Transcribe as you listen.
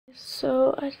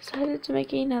So I decided to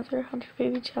make another 100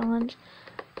 baby challenge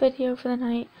video for the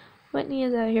night. Whitney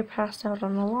is out here passed out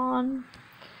on the lawn,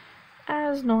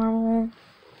 as normal.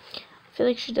 I feel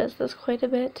like she does this quite a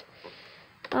bit.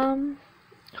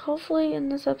 Hopefully in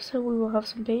this episode we will have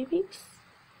some babies.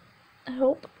 I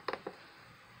hope.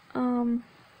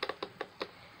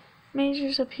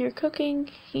 Major's up here cooking.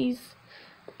 He's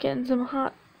getting some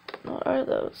hot, what are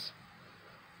those?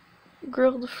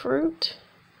 Grilled fruit?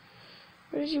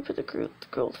 Where did you put the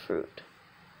grilled fruit?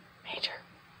 Major.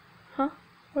 Huh?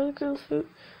 Where are the grilled fruit?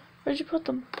 Where'd you put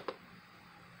them?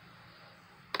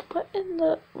 What in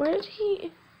the... Where did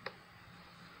he...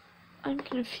 I'm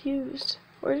confused.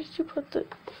 Where did you put the...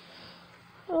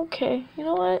 Okay, you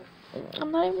know what?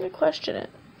 I'm not even gonna question it.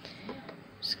 I'm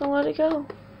just gonna let it go.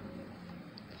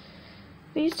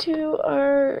 These two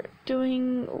are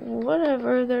doing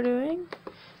whatever they're doing.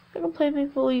 They're gonna play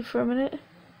make-believe for a minute.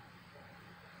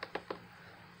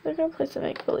 They're gonna play some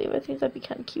make-believe. I think that'd be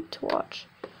kind of cute to watch.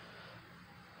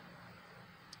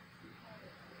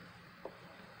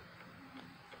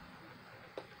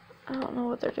 I don't know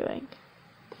what they're doing.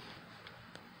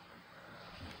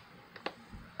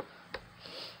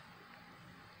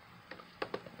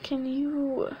 Can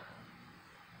you...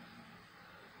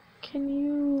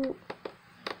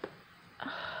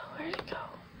 where'd it go?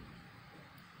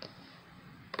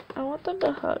 I want them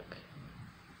to hug.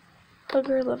 Hug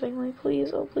her lovingly,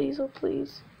 please. Oh, please, oh,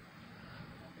 please.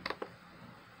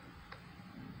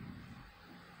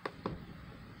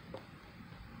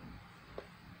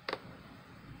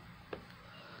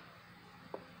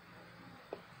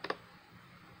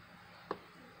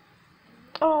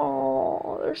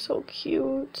 Oh, they're so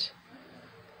cute.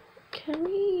 Can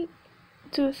we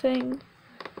do a thing?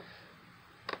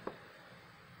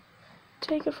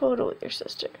 Take a photo with your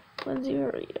sister, Lindsay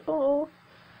Marie. Oh,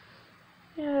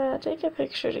 yeah, take a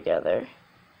picture together.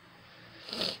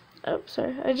 Oh,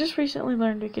 sorry. I just recently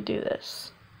learned we could do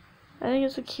this. I think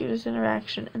it's the cutest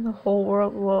interaction in the whole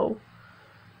world. Whoa.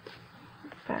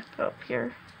 Back up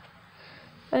here.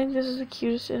 I think this is the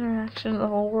cutest interaction in the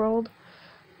whole world.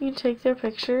 You can take their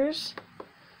pictures.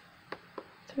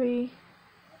 3.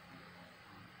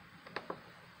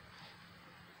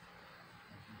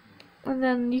 And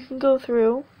then you can go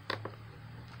through.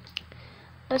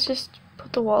 Let's just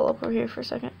put the wall up over here for a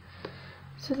second.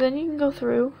 So then you can go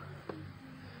through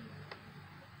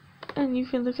and you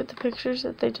can look at the pictures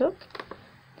that they took.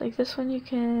 Like this one you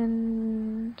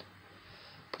can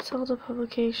sell to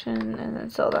publication and then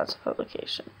sell that to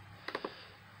publication.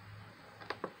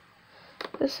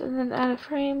 This and then add a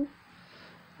frame.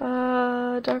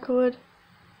 Darker wood.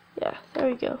 Yeah, there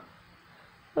we go.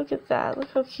 Look at that. Look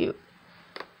how cute.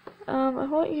 I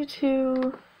want you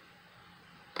to...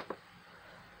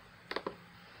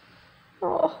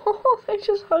 Oh, they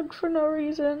just hugged for no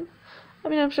reason. I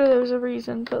mean, I'm sure there was a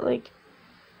reason, but like...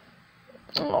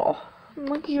 Oh,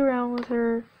 monkey around with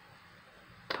her.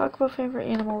 Talk about favorite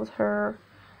animal with her.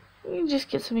 You can just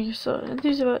get some of your so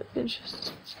enthused about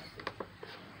interests.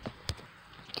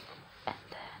 And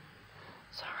then...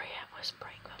 Sorry, I'm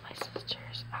whispering, but my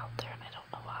sister's out there and I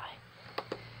don't know why.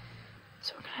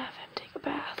 So we're gonna have him take a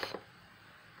bath.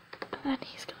 And then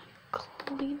he's gonna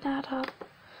clean that up.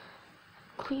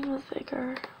 Clean with vigor.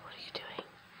 What are you doing?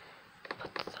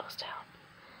 Put those down.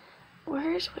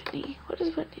 Where's Whitney? What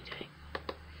is Whitney doing?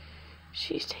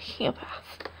 She's taking a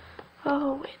bath.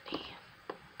 Oh, Whitney.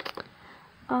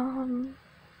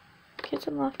 Get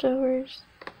some leftovers.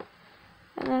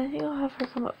 And then I think I'll have her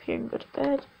come up here and go to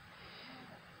bed.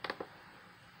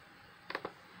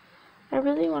 I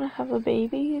really want to have a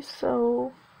baby,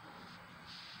 so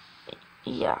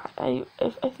yeah, I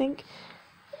think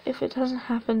if it doesn't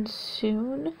happen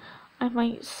soon, I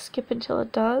might skip until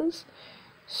it does.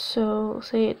 So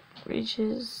say it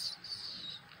reaches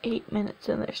 8 minutes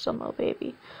and there's still no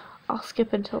baby, I'll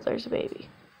skip until there's a baby.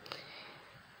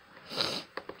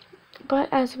 But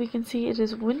as we can see, it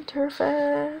is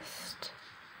Winterfest.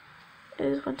 It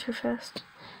is Winterfest.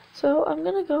 So I'm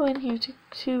gonna go in here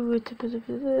to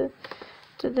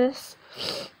this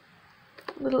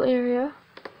little area,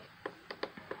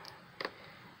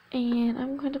 and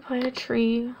I'm going to plant a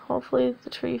tree. Hopefully the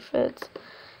tree fits.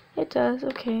 It does.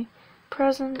 Okay.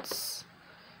 Presents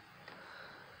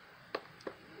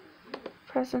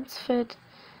fit,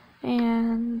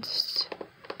 and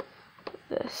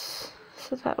this,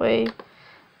 so that way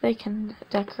they can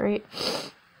decorate.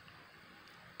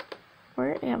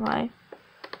 Where am I?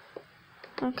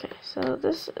 Okay, so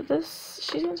this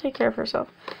she's gonna take care of herself.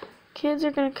 Kids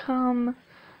are gonna come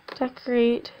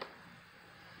decorate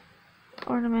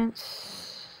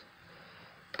ornaments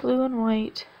blue and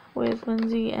white with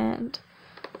Lindsay and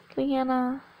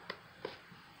Leanna.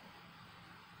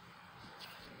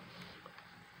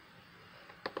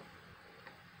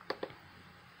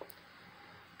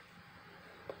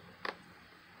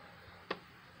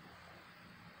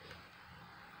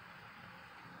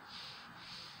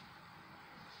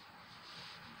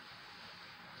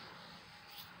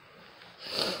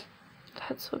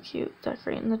 That's so cute,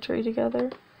 decorating the tree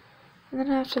together. And then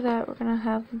after that, we're gonna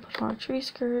have them put on a tree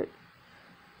skirt.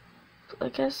 I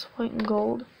guess white and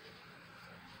gold.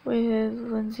 With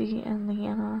Lindsay and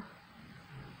Leanna.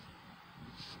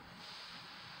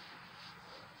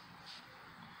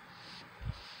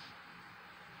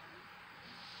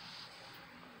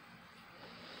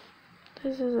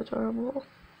 This is adorable.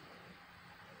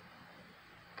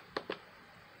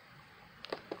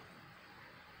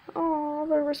 Oh,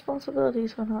 their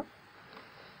responsibilities went up.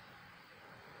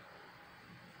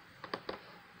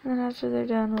 And then after they're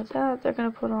done with that, they're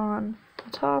gonna put on a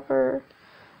topper,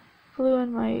 blue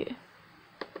and white,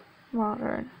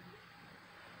 modern.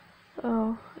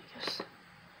 Oh,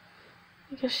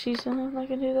 I guess she's the only one that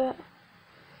can do that.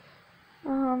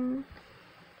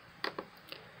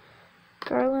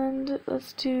 Garland,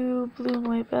 let's do blue and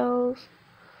white bells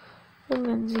for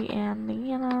Lindsay and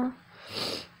Leanna.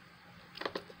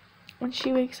 When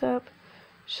she wakes up,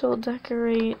 she'll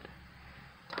decorate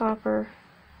topper,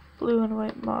 blue and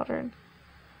white modern.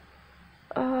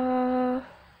 Yeah,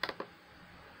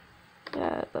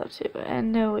 that too.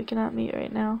 And no, we cannot meet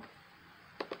right now.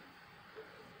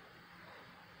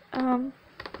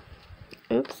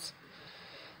 Oops.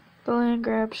 The land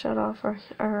grab shut off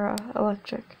our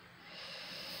electric.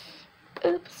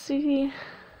 Oopsie.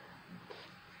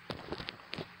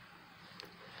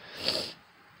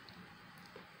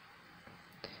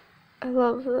 I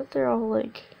love that they're all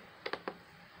like,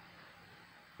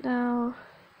 now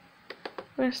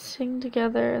we're gonna sing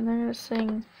together and they're gonna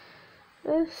sing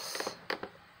this.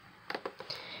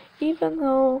 Even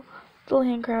though the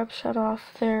land grab shut off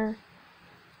their,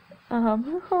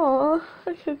 oh,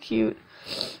 look how cute.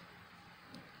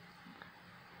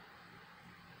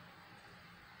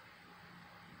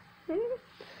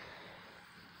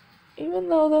 Even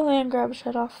though the land grab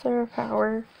shut off their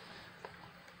power,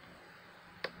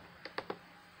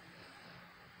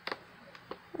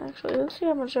 actually, let's see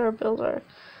how much our bills are.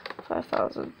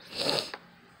 5,000.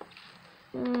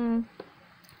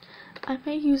 I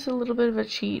may use a little bit of a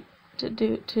cheat to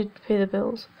pay the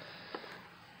bills.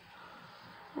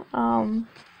 And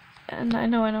I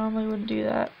know I normally wouldn't do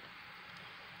that,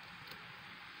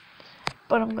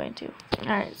 but I'm going to.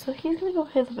 Alright, so he's gonna go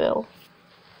pay the bill.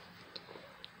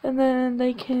 And then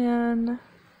they can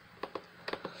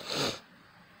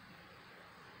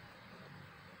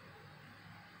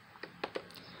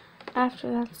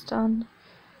after that's done,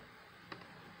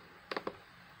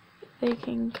 they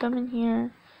can come in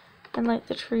here and light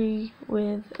the tree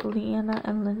with Leanna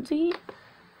and Lindsay.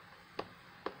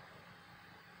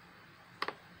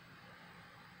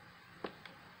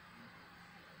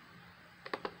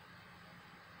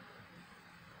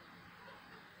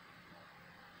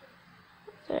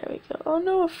 There we go. Oh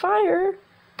no, a fire!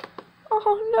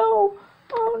 Oh no!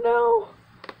 Oh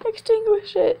no!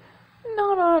 Extinguish it!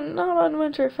 Not on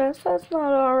Winterfest. That's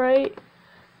not alright.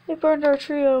 It burned our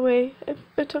tree away.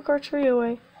 It took our tree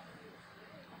away.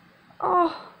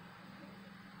 Oh.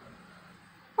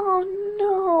 Oh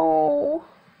no.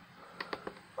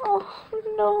 Oh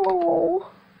no.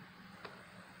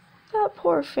 That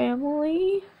poor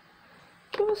family.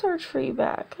 Give us our tree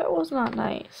back. That was not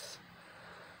nice.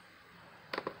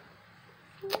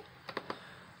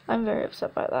 I'm very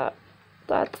upset by that.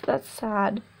 That's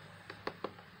sad.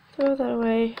 Throw that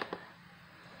away.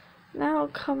 Now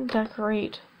come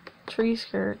decorate tree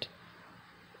skirt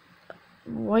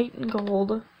white and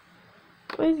gold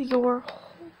with your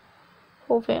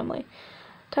whole family.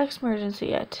 Text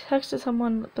emergency. I texted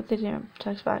someone, but they didn't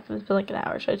text back. It's been like an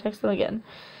hour. Should I text them again?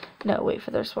 No, wait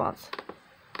for the response.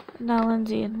 Now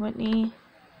Lindsay and Whitney.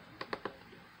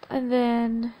 And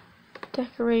then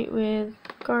decorate with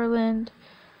garland,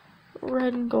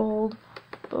 red and gold.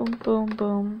 Boom, boom,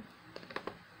 boom.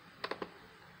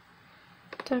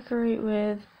 Decorate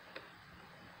with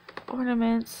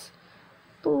ornaments,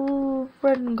 blue,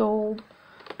 red and gold.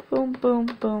 Boom, boom,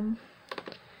 boom.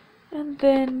 And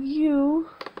then you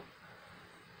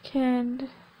can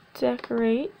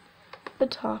decorate the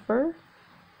topper,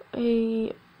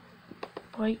 a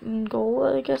white and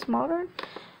gold, I guess modern.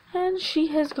 And she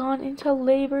has gone into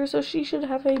labor, so she should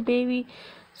have a baby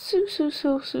so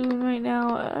soon right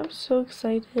now. I'm so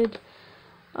excited.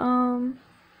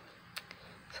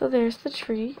 So there's the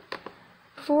tree.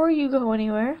 Before you go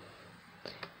anywhere,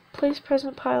 place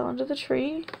present pile under the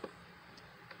tree.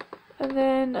 And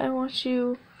then I want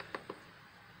you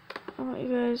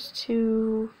guys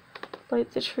to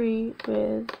light the tree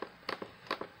with,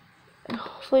 and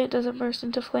hopefully it doesn't burst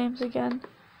into flames again.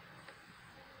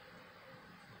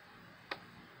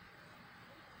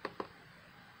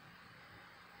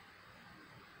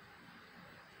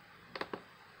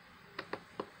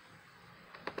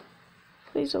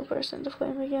 Please don't burst into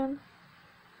flame again.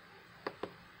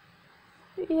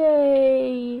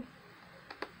 Yay!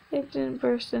 It didn't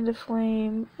burst into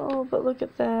flame. Oh, but look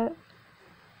at that.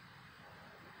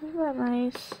 Isn't that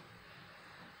nice?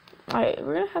 Alright,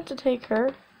 we're gonna have to take her.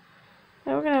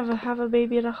 And we're gonna have a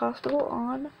baby at a hospital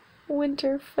on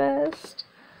Winterfest.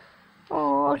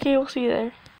 Oh, okay, we'll see you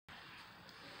there.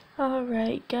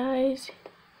 Alright, guys.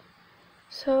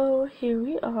 So, here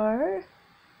we are.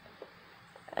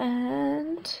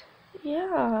 And,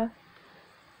 yeah.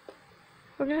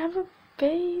 We're gonna have a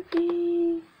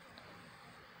baby.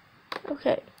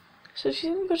 Okay, so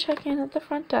she's gonna go check in at the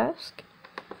front desk.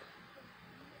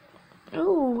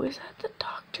 Oh, is that the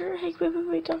doctor? Hey,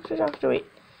 wait, doctor, wait.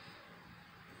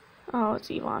 Oh, it's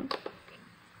Yvonne.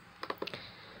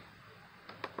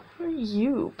 Who are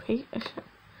you?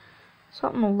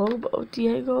 Something Lobo.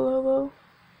 Diego Lobo?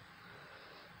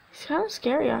 He's kind of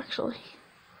scary, actually.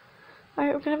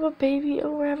 Alright, we're gonna have a baby.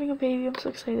 Oh, we're having a baby. I'm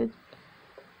so excited.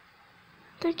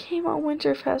 They came on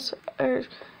Winterfest. Or,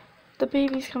 the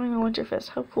baby's coming on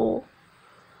Winterfest. How cool.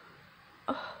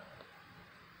 Ugh.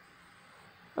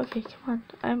 Okay, come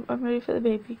on. I'm ready for the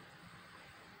baby.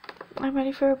 I'm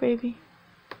ready for a baby.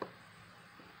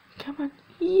 Come on.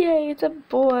 Yay, it's a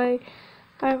boy.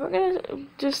 Alright, we're gonna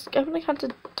I'm gonna count to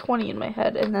 20 in my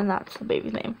head, and then that's the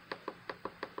baby's name.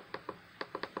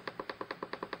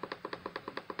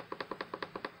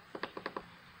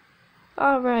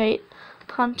 Alright,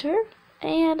 Hunter,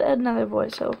 and another boy,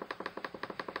 so.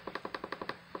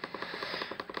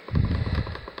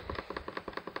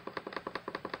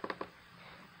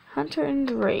 Hunter and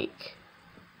Drake.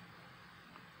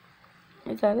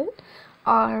 Is that it?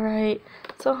 Alright,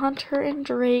 so Hunter and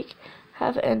Drake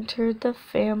have entered the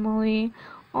family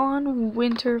on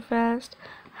Winterfest.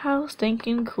 How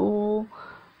stinking cool.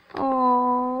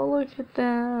 Oh, look at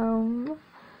them.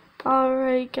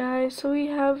 Alright, guys, so we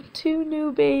have 2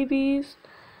 new babies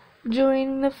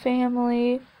joining the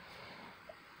family.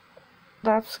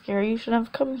 That's scary. You should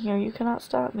have come here. You cannot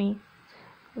stop me.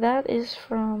 That is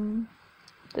from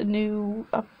the new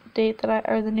update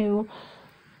the new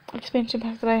expansion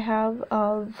pack that I have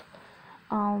of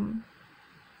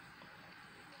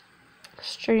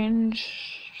Stranger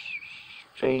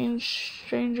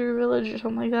Village or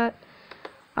something like that.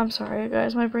 I'm sorry,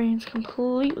 guys, my brain's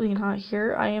completely not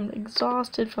here. I am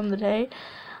exhausted from the day.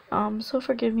 So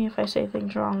forgive me if I say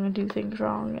things wrong and do things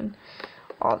wrong and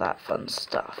all that fun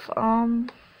stuff.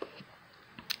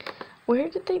 Where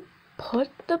did they put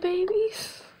the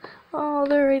babies? Oh,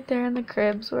 they're right there in the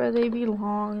cribs where they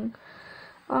belong.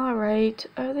 Alright,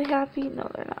 are they happy? No,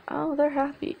 they're not. Oh, they're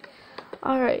happy.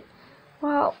 Alright,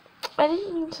 well, I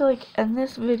didn't mean to, end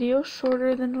this video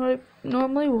shorter than what I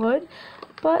normally would,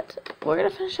 but we're gonna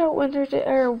finish out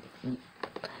Winterfest.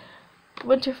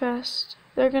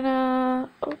 They're gonna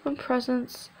open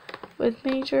presents with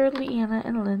Major, Leanna,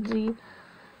 and Lindsay.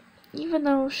 Even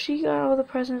though she got all the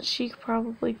presents she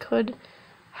probably could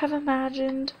have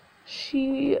imagined,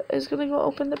 she is gonna go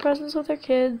open the presents with her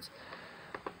kids.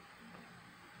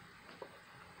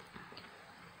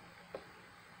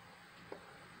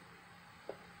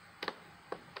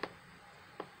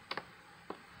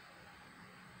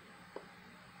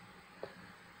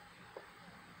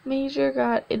 Major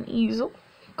got an easel.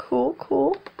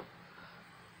 Cool.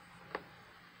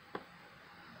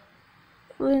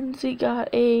 Lindsay got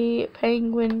a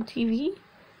Penguin TV.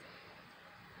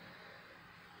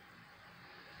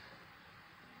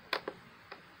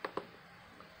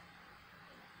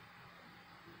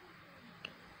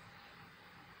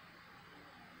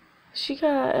 She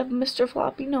got a Mr.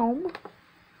 Floppy Gnome.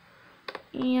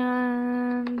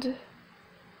 And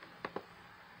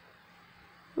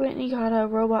Whitney got a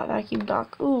robot vacuum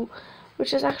dock. Ooh,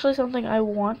 which is actually something I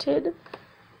wanted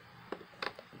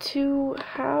to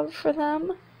have for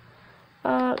them.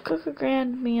 Cook a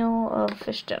grand meal of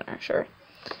fish dinner, sure.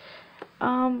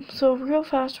 So real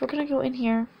fast, we're gonna go in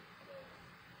here.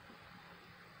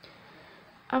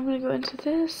 I'm gonna go into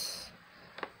this,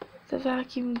 the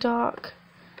vacuum dock,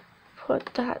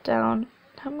 put that down.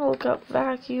 I'm gonna look up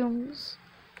vacuums.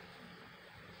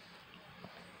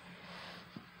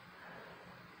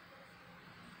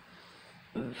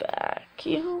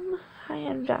 Vacuum,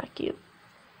 high-end vacuum.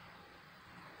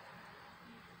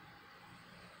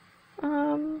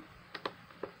 I'm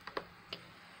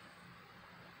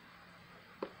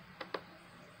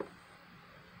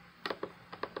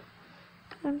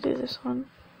gonna do this one.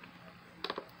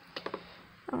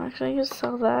 I'm actually gonna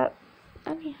sell that.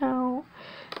 Anyhow,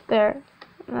 there.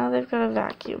 Now they've got a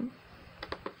vacuum.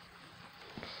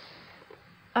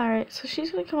 Alright, so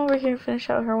she's gonna come over here and finish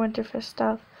out her Winterfest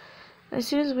stuff. As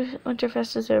soon as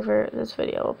Winterfest is over, this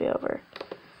video will be over.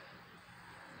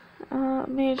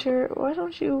 Major, why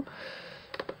don't you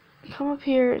come up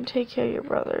here and take care of your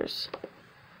brothers?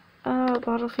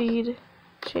 Bottle feed,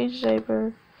 change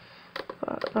diaper,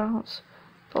 bounce,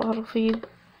 bottle feed,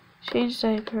 change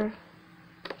diaper,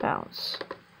 bounce.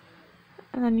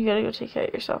 And then you gotta go take care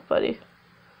of yourself, buddy.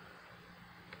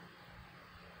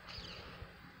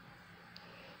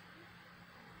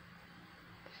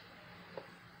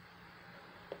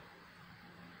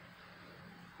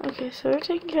 Okay, so we're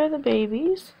taking care of the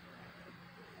babies.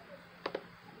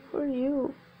 Who are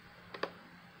you?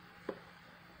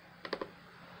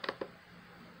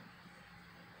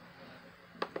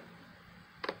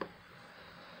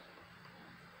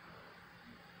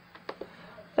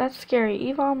 That's scary.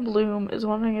 Yvonne Bloom is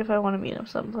wondering if I want to meet him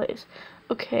someplace.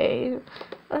 Okay,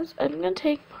 I'm gonna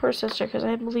take her sister because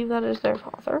I believe that is their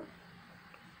father.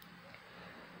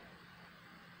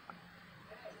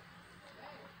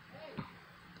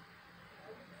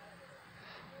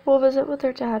 We'll visit with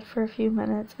their dad for a few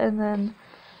minutes, and then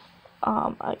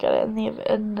I gotta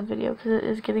end the video because it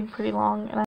is getting pretty long, and